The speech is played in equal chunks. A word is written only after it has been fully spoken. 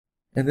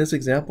in this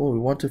example, we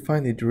want to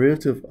find the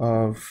derivative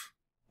of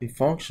the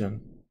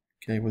function,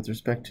 okay, with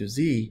respect to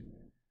z,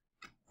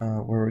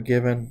 where we're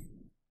given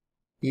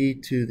e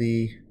to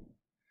the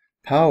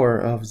power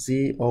of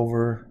z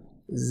over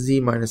z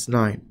minus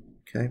 9,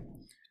 okay?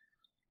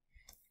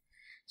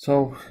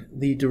 So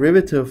the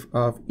derivative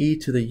of e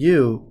to the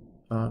u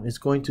is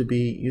going to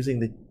be, using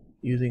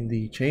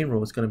the chain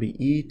rule, it's going to be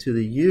e to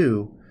the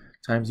u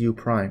times u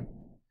prime,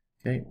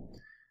 okay?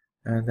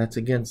 And that's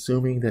again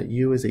assuming that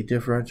u is a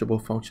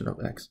differentiable function of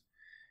x,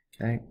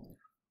 okay?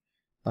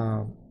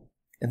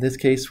 In this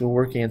case, we're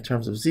working in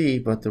terms of z,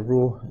 but the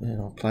rule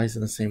applies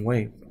in the same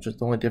way. Just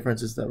the only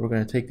difference is that we're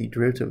going to take the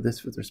derivative of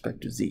this with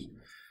respect to z,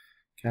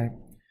 okay?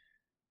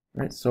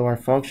 All right, so our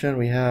function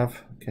we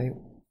have, okay,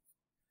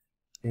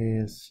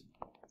 is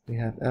we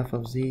have f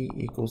of z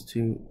equals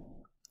to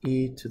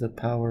e to the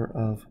power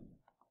of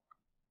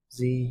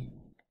z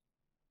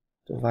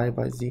divided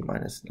by z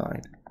minus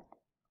 9.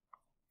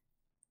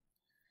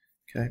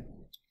 Okay.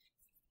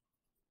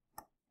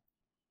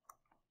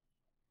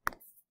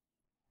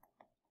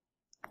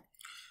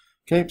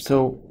 Okay,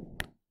 so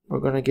we're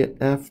going to get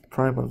f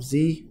prime of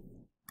z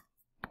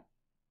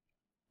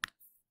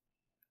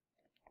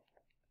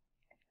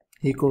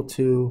equal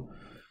to,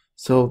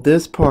 so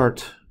this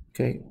part,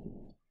 okay,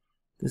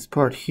 this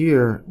part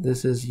here,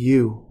 this is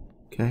u,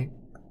 okay?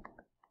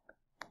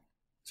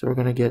 So we're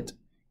going to get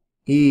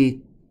e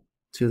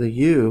to the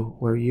u,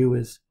 where u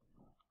is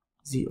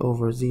z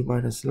over z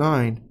minus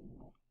 9.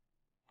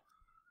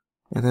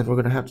 And then we're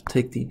going to have to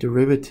take the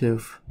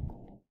derivative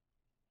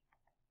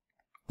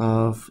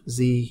of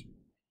z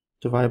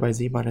divided by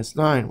z minus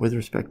 9 with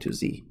respect to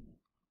z.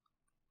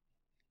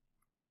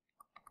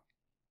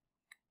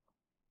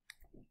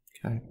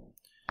 Okay.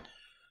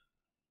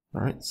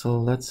 All right, so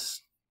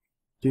let's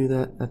do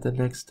that at the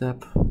next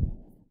step.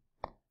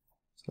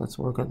 So let's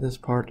work on this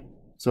part.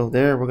 So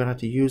there, we're going to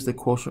have to use the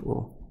quotient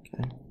rule.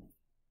 Okay.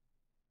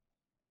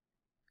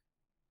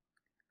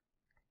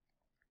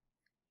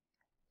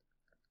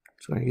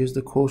 So I use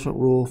the quotient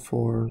rule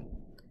for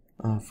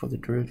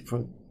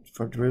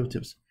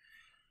derivatives.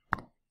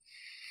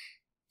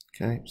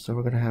 Okay, so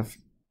we're going to have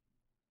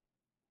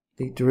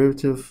the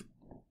derivative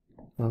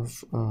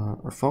of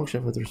our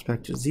function with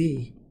respect to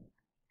z.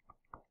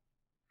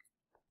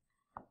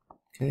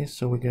 Okay,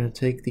 so we're going to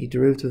take the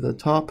derivative of the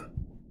top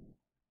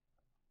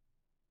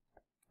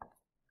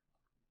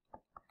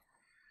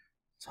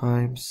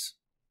times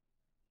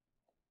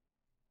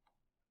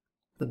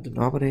the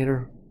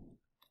denominator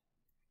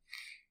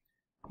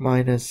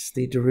minus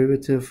the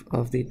derivative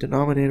of the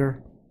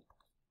denominator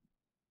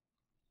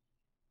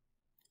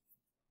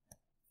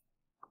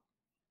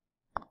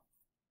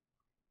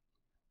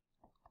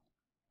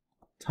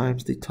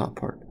times the top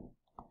part.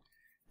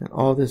 And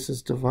all this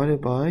is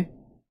divided by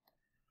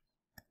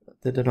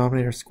the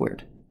denominator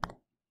squared.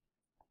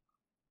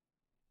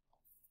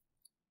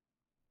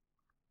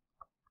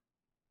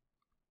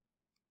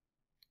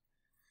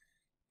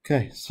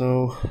 Okay,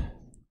 so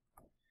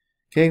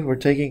we're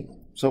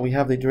taking, so we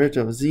have the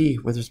derivative of z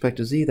with respect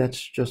to z, that's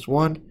just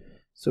 1.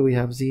 So we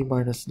have z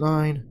minus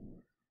 9,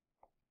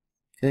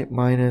 okay,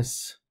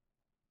 minus,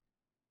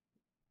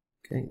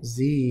 okay,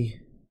 z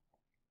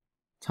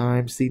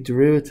times the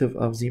derivative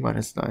of z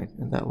minus 9,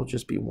 and that will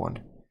just be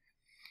 1.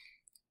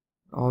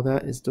 All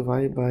that is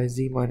divided by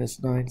z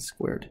minus 9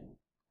 squared.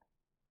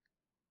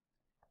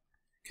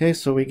 Okay,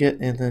 so we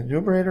get in the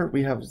numerator,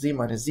 we have z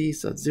minus z,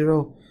 so it's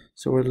 0.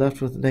 So we're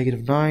left with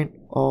negative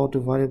 9, all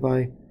divided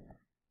by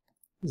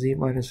z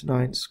minus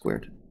 9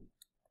 squared.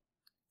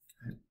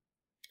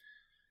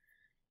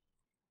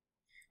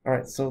 All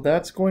right, so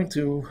that's going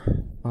to,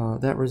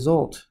 that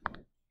result,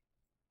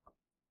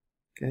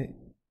 okay,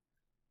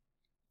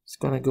 it's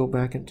going to go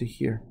back into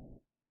here.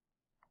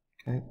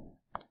 Okay,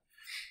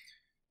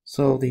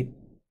 so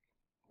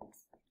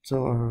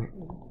our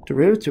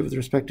derivative with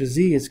respect to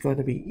z is going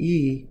to be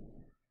e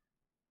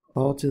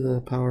all to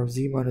the power of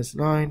z minus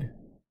 9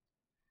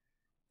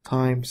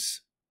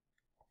 times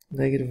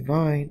negative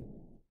 9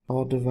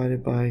 all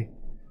divided by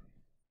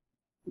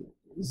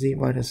z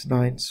minus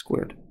 9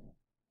 squared.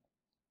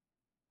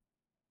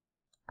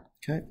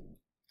 Okay,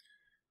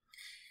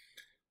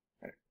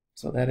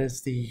 so that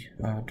is the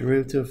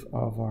derivative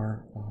of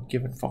our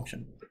given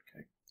function.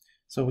 Okay,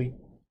 so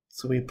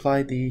we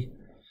applied the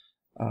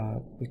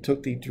we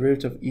took the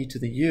derivative of e to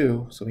the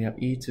u, so we have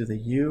e to the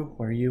u,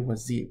 where u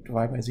was z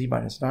divided by z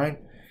minus 9,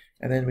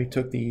 and then we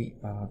took the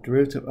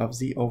derivative of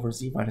z over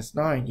z minus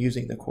 9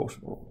 using the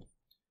quotient rule,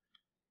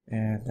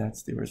 and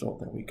that's the result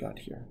that we got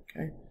here.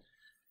 Okay.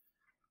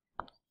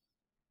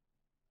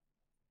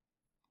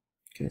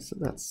 Okay, so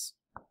that's,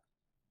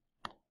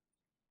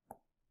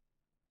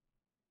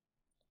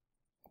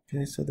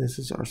 okay, so this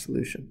is our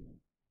solution.